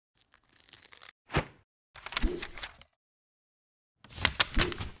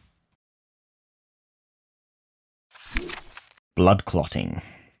blood clotting.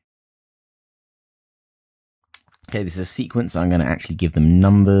 Okay, this is a sequence. I'm going to actually give them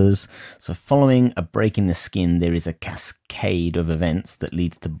numbers. So following a break in the skin, there is a cascade of events that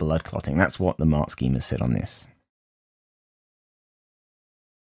leads to blood clotting. That's what the mark scheme has said on this.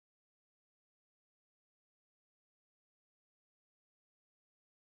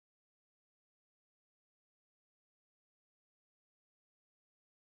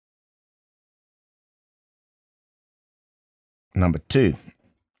 Number 2,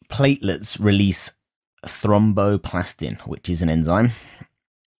 platelets release thromboplastin, which is an enzyme.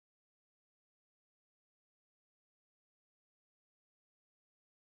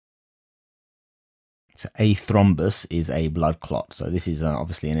 So a thrombus is a blood clot. So this is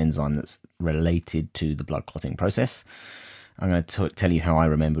obviously an enzyme that's related to the blood clotting process. I'm going to tell you how I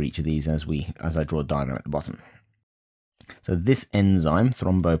remember each of these as I draw a diagram at the bottom. So this enzyme,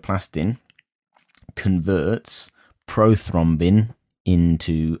 thromboplastin, converts prothrombin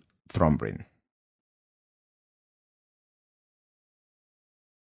into thrombin.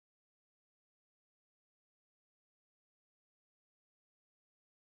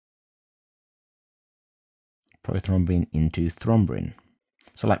 Prothrombin into thrombin.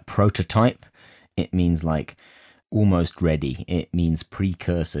 So like prototype, it means like almost ready. It means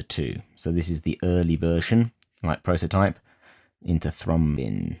precursor to. So this is the early version, like prototype, into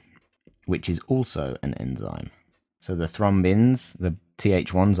thrombin, which is also an enzyme. So the thrombins, the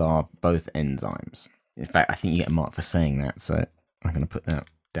TH1s, are both enzymes. In fact, I think you get a mark for saying that, so I'm going to put that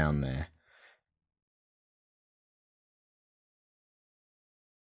down there.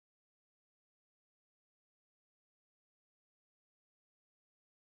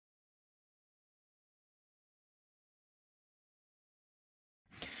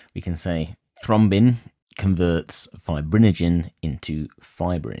 We can say thrombin converts fibrinogen into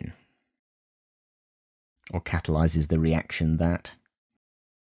fibrin, or catalyzes the reaction that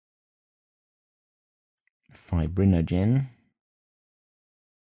fibrinogen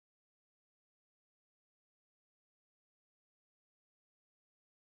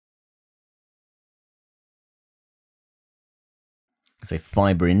say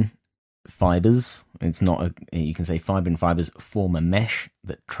fibrin fibers. It's not you can say fibrin fibers form a mesh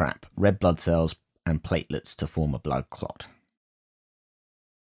that trap red blood cells and platelets to form a blood clot.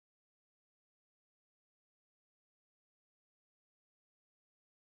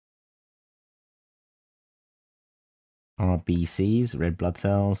 RBCs, red blood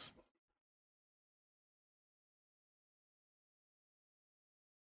cells.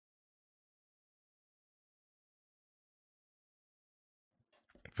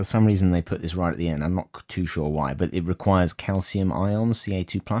 For some reason they put this right at the end. I'm not too sure why, but it requires calcium ions,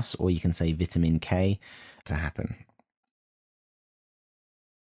 Ca2+, or you can say vitamin K to happen.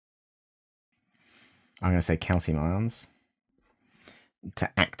 I'm going to say calcium ions to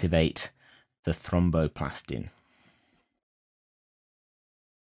activate the thromboplastin.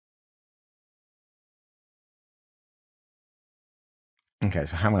 Okay,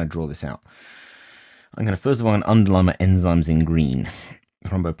 so how am I going to draw this out? I'm going to first of all underline my enzymes in green.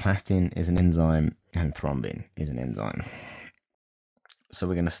 Thromboplastin is an enzyme and thrombin is an enzyme. So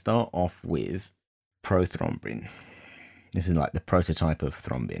we're going to start off with prothrombin. This is like the prototype of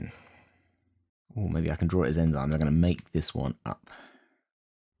thrombin. Or maybe I can draw it as enzyme. I'm going to make this one up.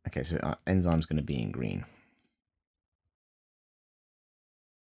 Okay, so our enzyme's going to be in green.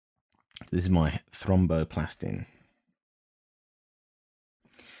 This is my thromboplastin.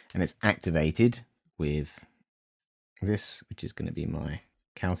 And it's activated with this, which is going to be my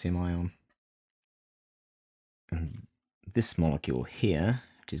calcium ion. And this molecule here,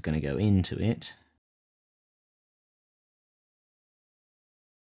 which is going to go into it,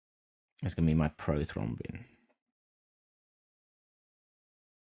 is going to be my prothrombin.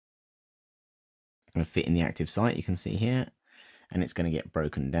 Going to fit in the active site, you can see here, and it's going to get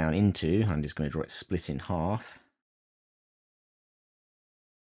broken down into, I'm just going to draw it split in half.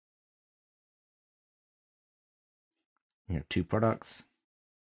 You have two products.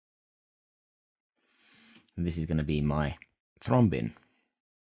 And this is going to be my thrombin.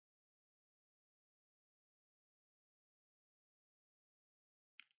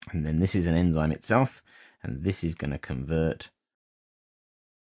 And then this is an enzyme itself, and this is going to convert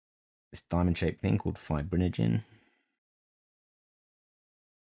this diamond-shaped thing called fibrinogen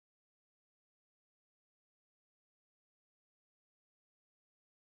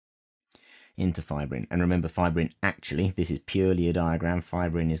into fibrin. And remember, fibrin, actually, this is purely a diagram.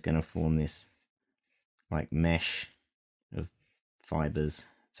 Fibrin is going to form this like mesh of fibers.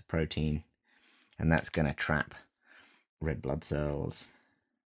 It's a protein, and that's going to trap red blood cells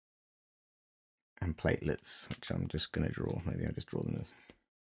and platelets, which I'm just going to draw. Maybe I'll just draw them as,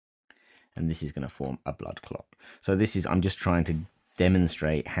 and this is going to form a blood clot. So this is, I'm just trying to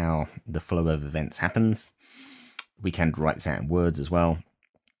demonstrate how the flow of events happens. We can write this out in words as well.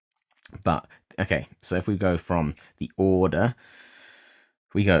 But okay, so if we go from the order,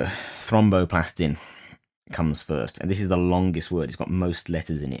 we go thromboplastin comes first, and this is the longest word. It's got most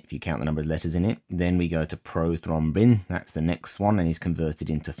letters in it if you count the number of letters in it. Then we go to prothrombin, that's the next one, and is converted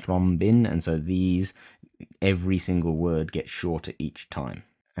into thrombin. And so these, every single word gets shorter each time,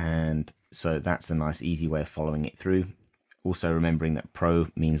 and so that's a nice easy way of following it through. Also remembering that pro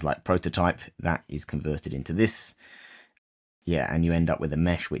means like prototype, that is converted into this. Yeah, and you end up with a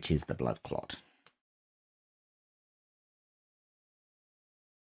mesh, which is the blood clot.